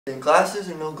Glasses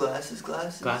or no glasses?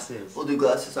 Glasses? Glasses. We'll do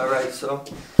glasses, alright, so.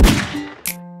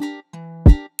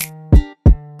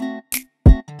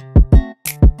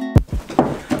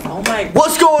 Oh my.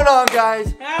 What's going on,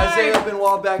 guys? Hi. Izaiah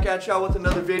Benoit back at y'all with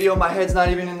another video. My head's not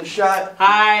even in the shot.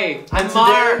 Hi, I'm And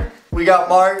Mark. today, we got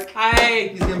Mark. Hi.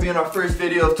 He's gonna be in our first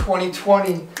video of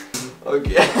 2020.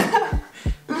 Okay.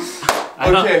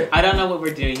 I don't know what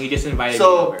we're doing. He just invited me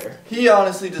over. He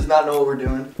honestly does not know what we're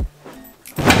doing.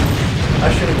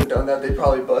 I shouldn't have done that. They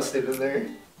probably busted in there.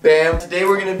 Bam. Today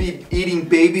we're going to be eating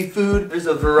baby food. There's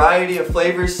a variety of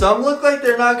flavors. Some look like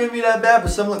they're not going to be that bad, but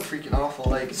some look freaking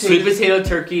awful. Like sweet potato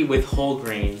turkey with whole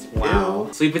grains. Wow.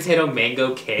 Ew. Sweet potato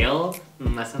mango kale.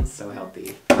 That sounds so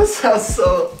healthy. That sounds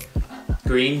so...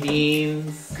 Green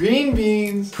beans. Green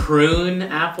beans. Prune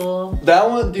apple. That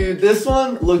one, dude, this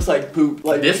one looks like poop.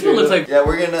 Like this one looks like... Yeah,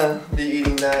 we're going to be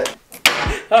eating that.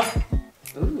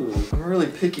 Ooh. I'm a really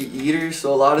picky eater,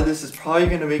 so a lot of this is probably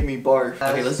going to make me barf.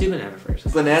 Okay, let's do banana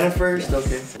first. Banana first?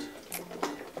 Yes.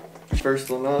 Okay. First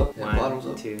one up. Yeah, bottoms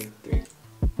One, up. 2, 3.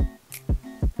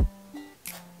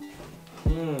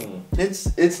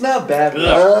 It's not bad.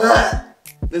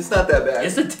 It's not that bad.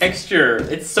 It's the texture.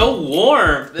 It's so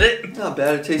warm. It's not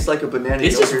bad. It tastes like a banana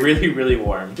It's yogurt. just really, really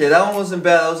warm. Okay, that one wasn't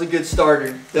bad. That was a good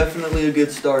starter. Definitely a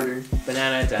good starter.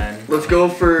 Banana done. Let's go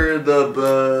for the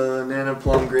banana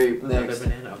plum grape next. The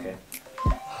banana, okay.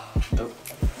 Oh.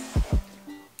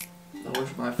 I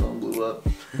wish my phone blew up.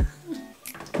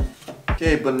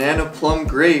 Okay, banana plum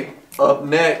grape up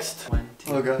next. 1,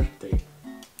 2, Oh god. 3.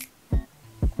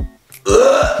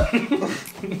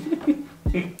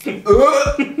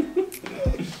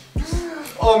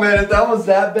 Oh man, if that was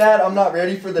that bad, I'm not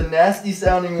ready for the nasty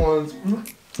sounding ones.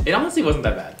 It honestly wasn't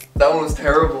that bad. That one was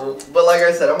terrible. But like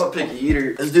I said, I'm a picky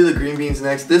eater. Let's do the green beans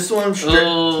next. This one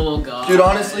Oh god. Dude,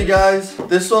 honestly guys,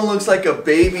 this one looks like a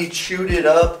baby chewed it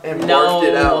up and barfed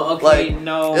it out. Okay, like,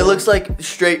 no. It looks like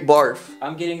straight barf.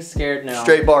 I'm getting scared now.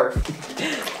 Straight barf.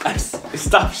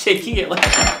 Stop shaking it like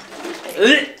that.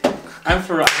 I'm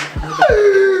for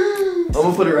I'm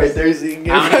gonna put it right there so you can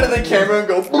get in front of the camera and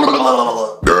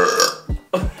go.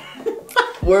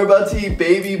 We're about to eat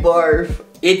baby barf.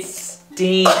 It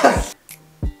stinks.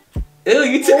 Ew,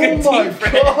 you took a deep breath.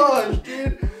 Oh my gosh,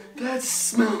 dude. That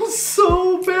smells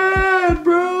so bad,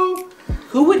 bro.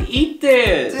 Who would eat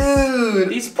this? Dude.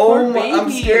 These poor babies. I'm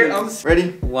scared.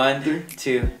 Ready? 1,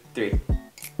 2, 3.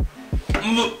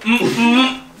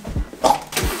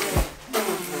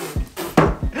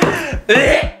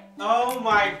 Oh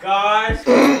my gosh.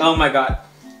 Oh my god.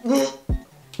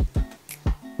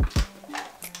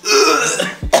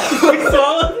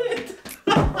 Swallowed it.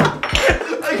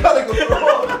 I gotta go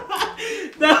throw up.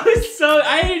 That was so.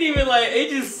 I didn't even like. It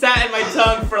just sat in my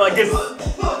tongue for like a.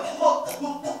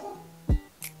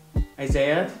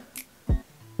 Isaiah,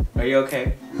 are you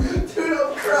okay? Dude,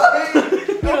 I'm crying.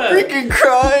 I'm freaking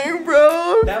crying,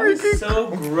 bro. That was so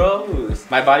gross.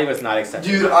 My body was not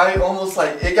accepting. Dude, I almost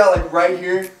like it got like right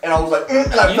here, and I was like,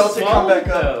 and I felt it come back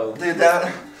up. Dude,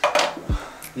 that.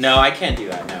 No, I can't do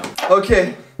that. No.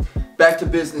 Okay, back to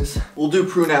business. We'll do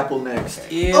prune apple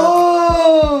next. Ew.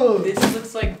 Oh! This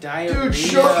looks like diarrhea. Dude,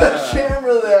 show the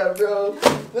camera that, bro.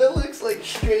 That looks like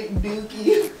straight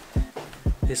dookie.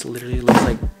 This literally looks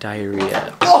like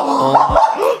diarrhea. Oh,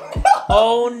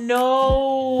 Oh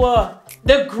no!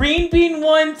 The green bean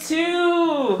one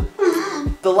too!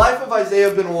 The life of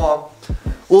Izaiah Benoit.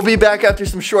 We'll be back after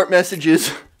some short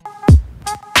messages.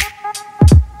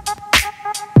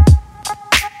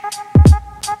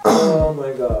 Oh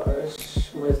my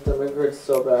gosh. My stomach hurts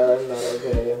so bad, I'm not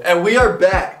okay. And we are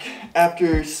back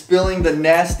after spilling the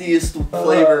nastiest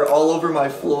flavor all over my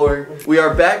floor. We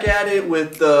are back at it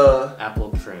with the Apple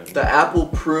prune. the apple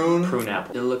prune. Prune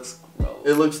apple. It looks gross.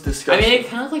 It looks I disgusting. mean, it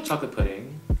kind of looks like chocolate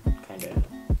pudding. Kinda.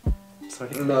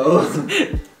 Sort of.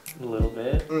 No. A little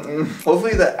bit.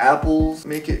 Hopefully the apples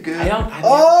make it good.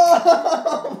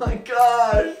 Oh my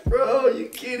gosh, bro, you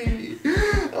kidding me?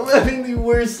 I'm having the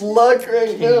worst luck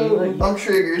right now. I'm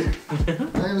triggered.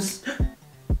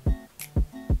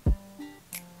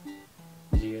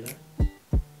 Did you hear that?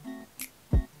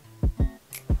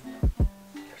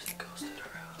 There's a ghost in the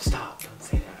house. Stop, don't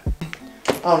say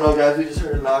that. I don't know, guys. We just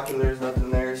heard a knock and there's nothing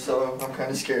there, so I'm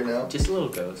kind of scared now. Just a little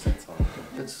ghost, that's all.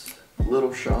 It's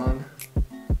little Sean,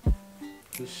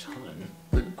 Who's Sean?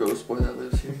 the ghost boy that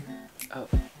lives here. Oh.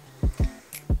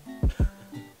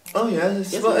 Oh yeah, it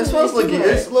Yes, smells like right.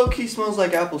 it low key smells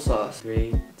like applesauce.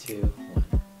 3, 2,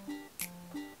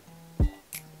 1.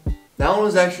 That one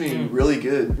was actually really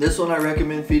good. This one I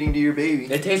recommend feeding to your baby.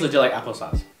 It tastes legit like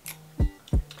applesauce.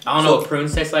 I don't know what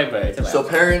prunes taste like, but it tastes like So applesauce.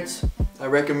 parents, I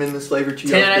recommend this flavor to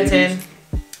you. 10 out of 10.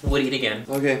 Would eat again.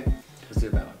 Okay. Let's do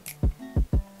a bad one.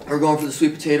 We're going for the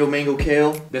sweet potato mango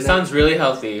kale. This sounds really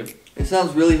healthy. It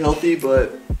sounds really healthy,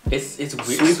 but it's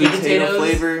weird. Sweet potato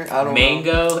flavor. I don't know.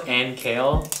 Mango and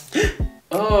kale.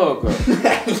 Oh,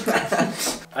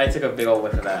 gross. I took a big old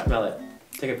whiff of that. Smell it.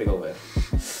 Take a big old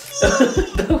whiff.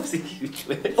 That was a huge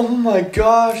whiff. Oh my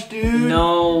gosh, dude.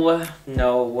 No. You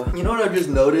know what I've just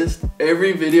noticed?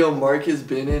 Every video Mark has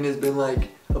been in has been like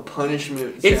a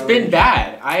punishment. It's been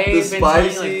bad. I've been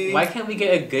spicy. saying, like, why can't we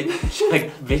get a good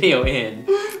like video in?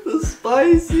 The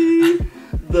spicy,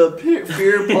 the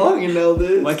fear pong, and now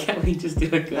this. Why can't we just do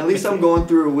a good? At least I'm going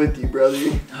through it with you, brother.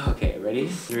 Okay, ready?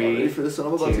 Three. Ready for this one?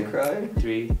 I'm about to cry.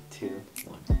 3, 2,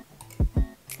 1.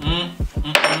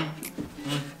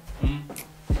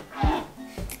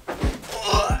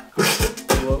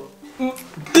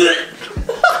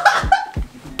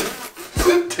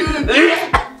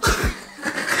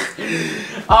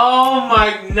 Oh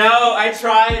my, no, I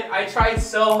tried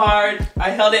so hard.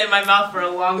 I held it in my mouth for a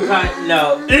long time.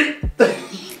 No.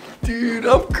 Dude,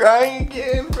 I'm crying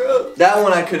again, bro. That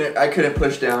one I couldn't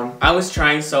push down. I was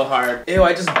trying so hard. Ew,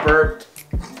 I just burped.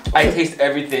 I taste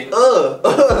everything.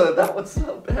 That one's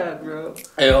so bad, bro.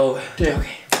 Ew. Damn.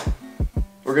 Okay.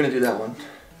 We're gonna do that one.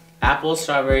 Apple,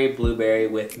 strawberry, blueberry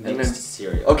with mixed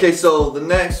cereal. Okay, so the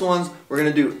next ones, we're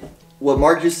gonna do what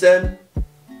Mark just said.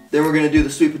 Then we're gonna do the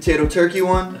sweet potato turkey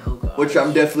one, which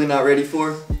I'm definitely not ready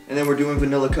for. And then we're doing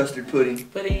vanilla custard pudding.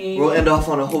 We'll end off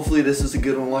on a, hopefully this is a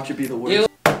good one. Watch it be the worst. Ew.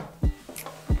 I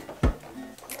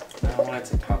don't want it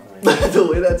to talk like The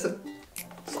way that's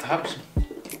Stop.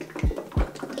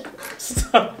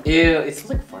 Stop. Ew, it smells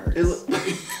like farts.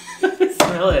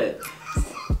 Smell it.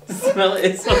 Smell it.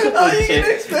 It smells like How are you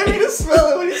gonna expect me to smell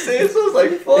it when you say it smells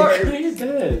like farts? It kind of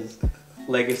does.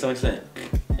 Like if someone said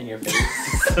in your face,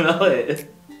 smell it.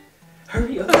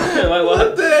 Hurry up.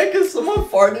 What the heck? Has someone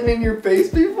farted in your face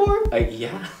before?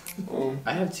 Yeah.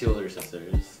 I have 2 older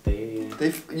sisters.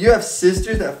 You have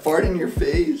sisters that fart in your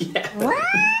face? Yeah.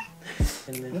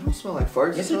 And then, it don't smell like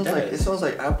farts. Yes, it smells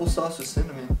like applesauce with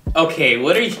cinnamon. Okay,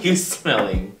 what are you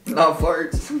smelling? Not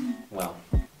farts. Well.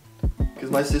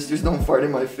 Because my sisters don't fart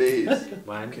in my face.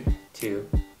 1, 2,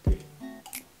 3.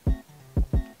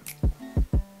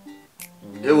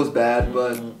 It was bad,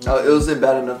 but it wasn't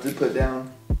bad enough to put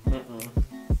down.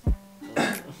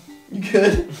 You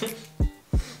good?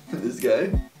 This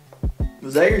guy?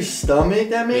 Was that your stomach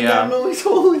that made that noise?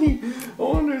 Holy! I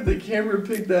wonder if the camera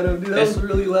picked that up, dude. That was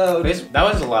really loud. That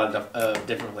was a lot of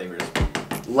different flavors.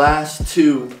 Last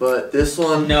 2, but this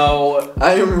one. No.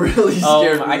 I am really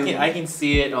scared. Oh, I can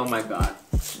see it. Oh my god.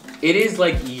 It is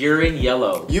like urine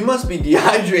yellow. You must be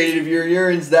dehydrated if your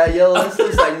urine's that yellow. This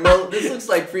looks like This looks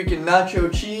like freaking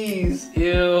nacho cheese.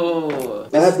 Ew.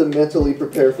 I have to mentally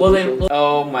prepare for this.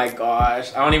 Oh my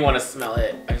gosh. I don't even want to smell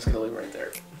it. I'm just gonna leave it right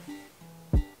there.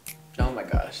 Oh my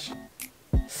gosh.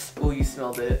 Oh, you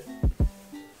smelled it.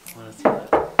 I want to smell it.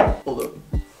 Hold up.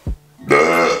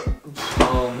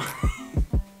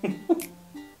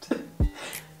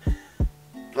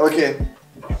 Okay.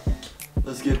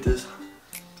 Let's get this.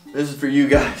 This is for you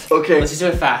guys. Okay. Let's just do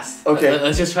it fast. Okay.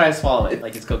 Let's just try to swallow it.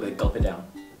 Like, just go good. Gulp it down.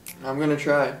 I'm gonna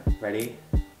try. Ready?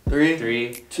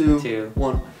 3, 2,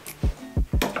 1.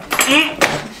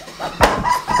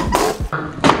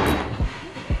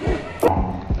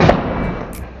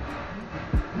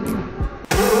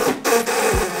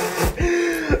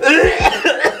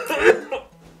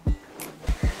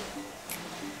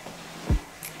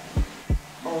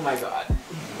 Oh my god.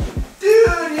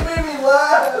 Dude, you made me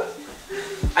laugh.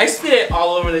 I spit it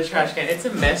all over the trash can. It's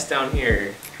a mess down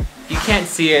here. You can't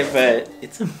see it, but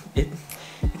it's a...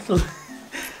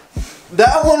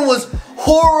 That one was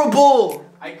horrible.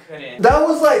 I couldn't. That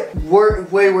was like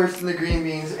way worse than the green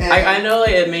beans. And I know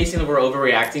like it may seem that we're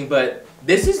overreacting, but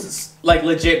this is like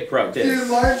legit gross. Dude,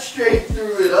 Mark straight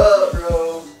threw it up,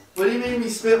 bro. But he made me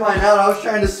spit mine out. I was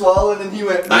trying to swallow it and he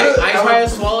went. I tried to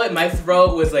swallow it. My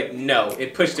throat was like, no.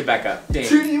 It pushed it back up. Dang.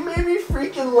 Dude, you made me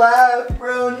freaking laugh,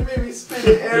 bro. And you made me spit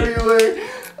it everywhere.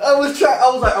 I was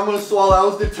like, I'm gonna swallow. I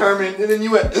was determined. And then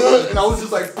you went, ugh, and I was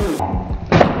just like,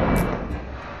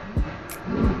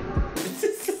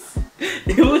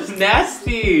 It was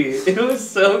nasty. It was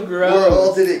so gross. Where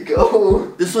all did it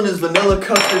go? This one is vanilla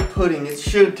custard pudding. It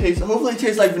should taste, hopefully it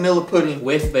tastes like vanilla pudding.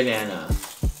 With banana.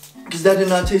 Because that did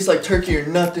not taste like turkey or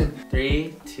nothing.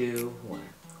 3, 2, 1.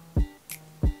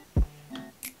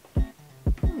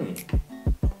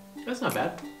 That's not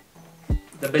bad.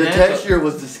 The texture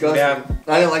was disgusting. Yeah.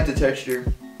 I didn't like the texture.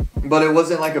 But it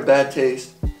wasn't like a bad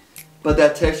taste. But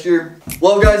that texture.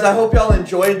 Well, guys, I hope y'all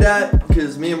enjoyed that.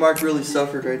 Because me and Mark really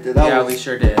suffered right there. We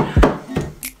sure did.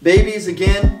 Babies,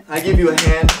 again, I give you a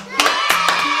hand.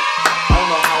 I don't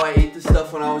know how I ate this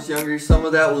stuff when I I was younger. Some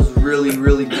of that was really,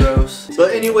 really gross.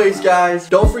 But anyways, guys,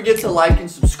 don't forget to like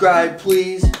and subscribe,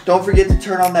 please. Don't forget to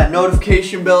turn on that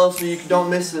notification bell so you don't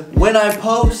miss it when I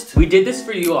post. We did this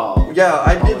for you all. Yeah,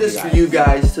 I did this for you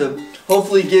guys to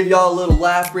hopefully give y'all a little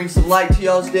laugh, bring some light to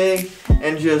y'all's day,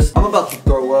 and just, I'm about to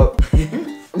throw up.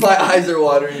 My eyes are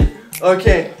watering.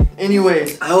 Okay,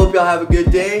 anyways, I hope y'all have a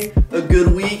good day, a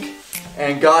good week,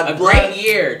 and God bless. A great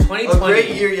year, 2020. A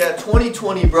great year, yeah,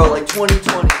 2020, bro, like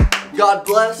 2020. God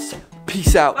bless.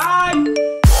 Peace out. Bye.